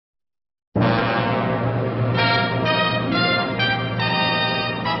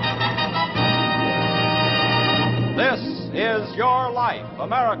Life,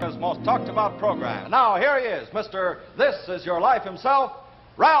 America's most talked about program. And now here he is, Mr. This Is Your Life himself,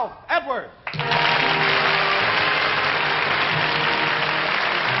 Ralph Edwards. Don't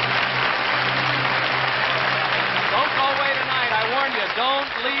go away tonight. I warn you, don't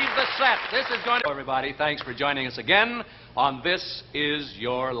leave the set. This is going to... Hello, everybody. Thanks for joining us again on This Is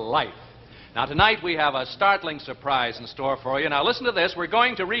Your Life. Now, tonight we have a startling surprise in store for you. Now, listen to this. We're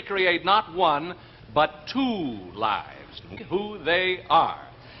going to recreate not one, but two lives. Who they are.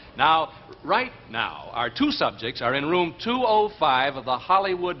 Now, right now, our two subjects are in room 205 of the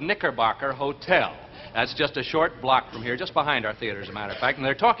Hollywood Knickerbocker Hotel. That's just a short block from here, just behind our theater, as a matter of fact. And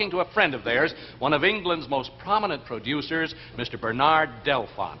they're talking to a friend of theirs, one of England's most prominent producers, Mr. Bernard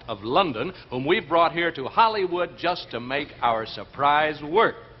Delfont of London, whom we've brought here to Hollywood just to make our surprise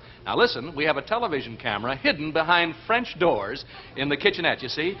work. Now listen, we have a television camera hidden behind French doors in the kitchenette, you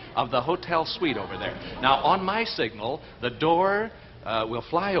see, of the hotel suite over there. Now, on my signal, the door will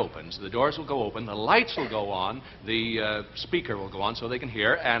fly open, so the doors will go open, the lights will go on, the speaker will go on so they can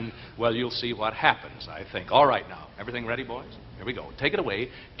hear, and, well, you'll see what happens, I think. All right, now, everything ready, boys? Here we go. Take it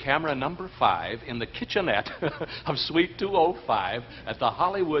away. Camera number 5 in the kitchenette of Suite 205 at the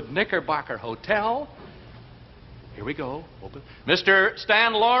Hollywood Knickerbocker Hotel. Here we go. Open. Mr.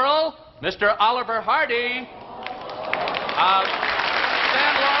 Stan Laurel, Mr. Oliver Hardy. Stan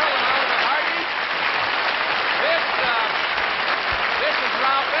Laurel and Oliver Hardy. This is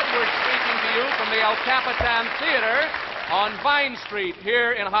Ralph Edwards speaking to you from the El Capitan Theater on Vine Street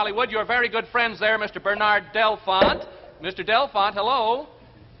here in Hollywood. Your very good friends there, Mr. Bernard Delfont. Mr. Delfont, hello.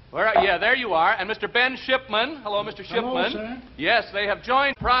 Where are, yeah, there you are. And Mr. Ben Shipman. Hello, Mr. Shipman. Hello, sir. Yes, they have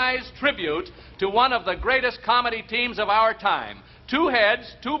joined prize tribute to one of the greatest comedy teams of our time. 2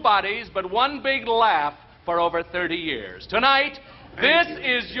 heads, 2 bodies, but one big laugh for over 30 years. Tonight, This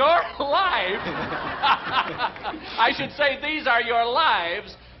Is Your Life. I should say these are your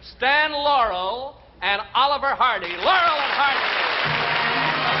lives. Stan Laurel and Oliver Hardy. Laurel and Hardy.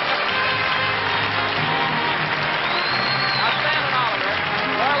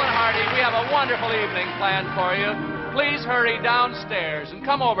 We have a wonderful evening planned for you. Please hurry downstairs and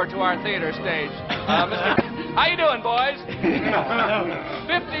come over to our theater stage. How you doing, boys? 50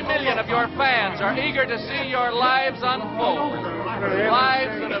 million of your fans are eager to see your lives unfold.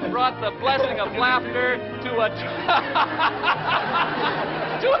 Lives that have brought the blessing of laughter to a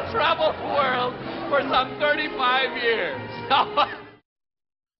troubled world for some 35 years.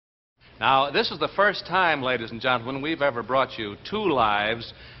 Now, this is the first time, ladies and gentlemen, we've ever brought you 2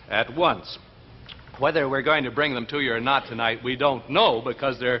 lives at once. Whether we're going to bring them to you or not tonight, we don't know,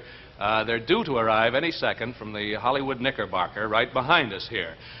 because they're due to arrive any second from the Hollywood Knickerbocker right behind us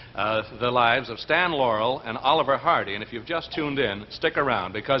here. The lives of Stan Laurel and Oliver Hardy. And if you've just tuned in, stick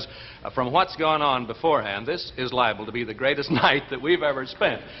around, because from what's gone on beforehand, this is liable to be the greatest night that we've ever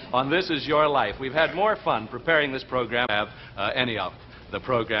spent on This Is Your Life. We've had more fun preparing this program than any of the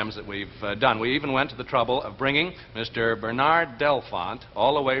programs that we've done. We even went to the trouble of bringing Mr. Bernard Delfont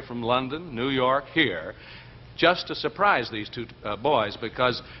all the way from London, New York, here, just to surprise these 2 boys,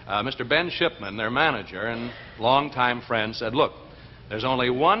 because Mr. Ben Shipman, their manager and longtime friend, said, look, there's only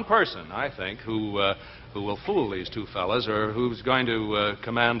one person, I think, who will fool these 2 fellas, or who's going to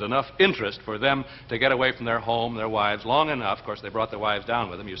command enough interest for them to get away from their home, their wives, long enough. Of course, they brought their wives down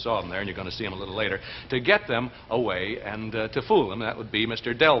with them. You saw them there, and you're going to see them a little later, to get them away and to fool them. That would be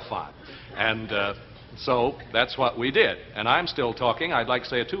Mr. Delfont. And so that's what we did. And I'm still talking. I'd like to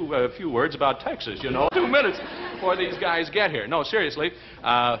say a few words about Texas, you know. 2 minutes before these guys get here. No, seriously,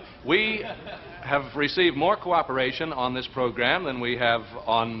 we have received more cooperation on this program than we have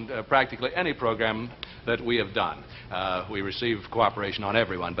on practically any program that we have done. We receive cooperation on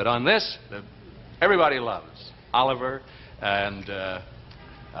everyone, but on this, everybody loves Oliver and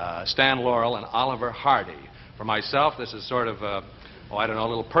Stan Laurel and Oliver Hardy. For myself, this is sort of a, I don't know, a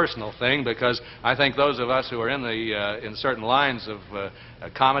little personal thing, because I think those of us who are in certain lines of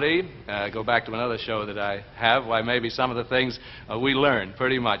comedy, go back to another show that I have, why maybe some of the things we learned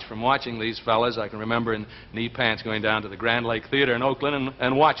pretty much from watching these fellas. I can remember in knee pants going down to the Grand Lake Theater in Oakland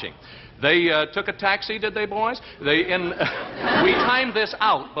and watching. They took a taxi, did they, boys? We timed this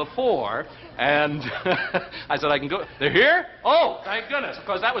out before, and I said, I can go. They're here? Oh, thank goodness,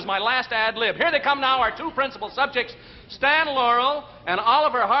 because that was my last ad lib. Here they come now, our 2 principal subjects, Stan Laurel and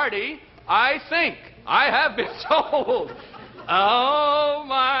Oliver Hardy. I think I have been told. Oh,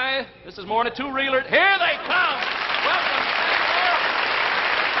 my. This is more than a 2-reeler. Here they come. Welcome, Stan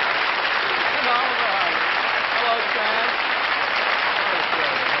Laurel and Oliver Hardy. Hello, Stan.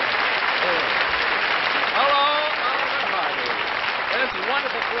 Hello, Oliver Hardy. This is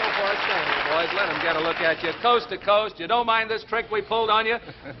wonderful thrill for us, Stanley, boys. Let him get a look at you, coast to coast. You don't mind this trick we pulled on you?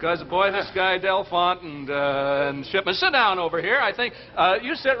 Because, boy, this guy Delfont and Shipman. Sit down over here. I think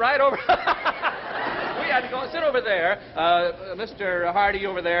you sit right over. We had to go. Sit over there. Mr. Hardy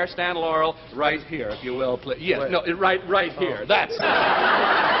over there. Stan Laurel right here, if you will, please. Yes, no, right here. That's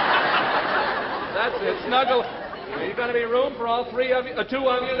That's it. Snuggle. Are you going to be room for all three of you? Two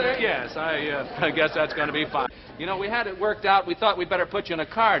of you there? Yes, I guess that's going to be fine. You know, we had it worked out. We thought we'd better put you in a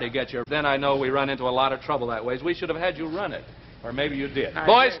car to get you. Then I know we run into a lot of trouble that way. We should have had you run it. Or maybe you did.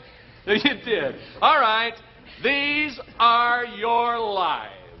 Boys, you did. All right. These are your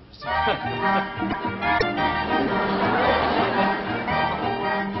lives.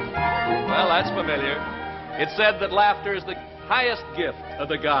 Well, that's familiar. It's said that laughter is the highest gift of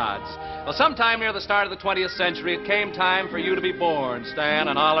the gods. Well, sometime near the start of the 20th century, it came time for you to be born, Stan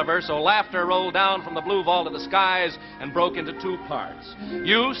and Oliver, so laughter rolled down from the blue vault of the skies and broke into two parts.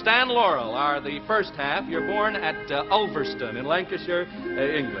 You, Stan Laurel, are the first half. You're born at Ulverston in Lancashire,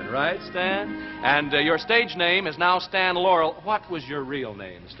 England, right, Stan? And your stage name is now Stan Laurel. What was your real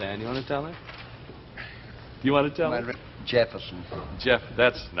name, Stan? You want to tell her? You want to tell her? Jefferson. Jeff,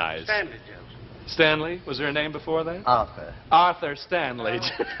 that's nice. Stanley Jefferson. Stanley? Was there a name before that? Arthur. Arthur Stanley.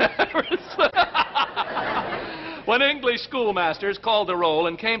 When English schoolmasters called the roll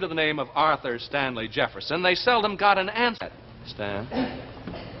and came to the name of Arthur Stanley Jefferson, they seldom got an answer. Stan,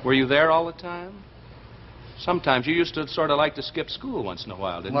 were you there all the time? Sometimes you used to sort of like to skip school once in a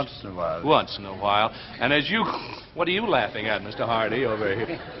while, didn't you? Once in a while. Once in a while. And as you... What are you laughing at, Mr. Hardy, over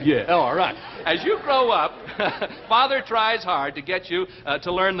here? Yeah, oh, all right. As you grow up, Father tries hard to get you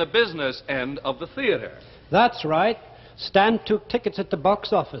to learn the business end of the theater. That's right. Stan took tickets at the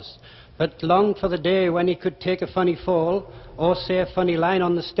box office, but longed for the day when he could take a funny fall or say a funny line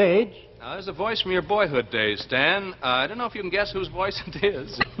on the stage. Now, there's a voice from your boyhood days, Stan. I don't know if you can guess whose voice it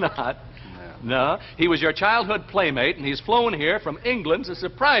is. Not. No, he was your childhood playmate, and he's flown here from England to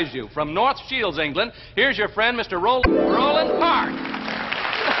surprise you. From North Shields, England, here's your friend, Mr. Roland Park.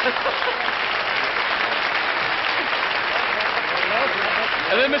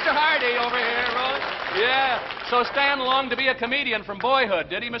 And then Mr. Hardy over here, Roland. Yeah, so Stan longed to be a comedian from boyhood,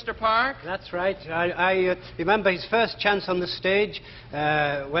 did he, Mr. Park? That's right. I remember his first chance on the stage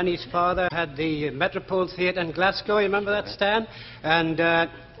when his father had the Metropole Theatre in Glasgow. You remember that, Stan? And...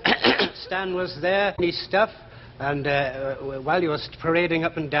 Stan was there in his stuff, and while he was parading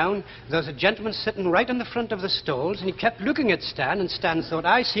up and down, there was a gentleman sitting right in the front of the stalls, and he kept looking at Stan, and Stan thought,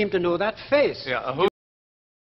 I seem to know that face. Yeah, who?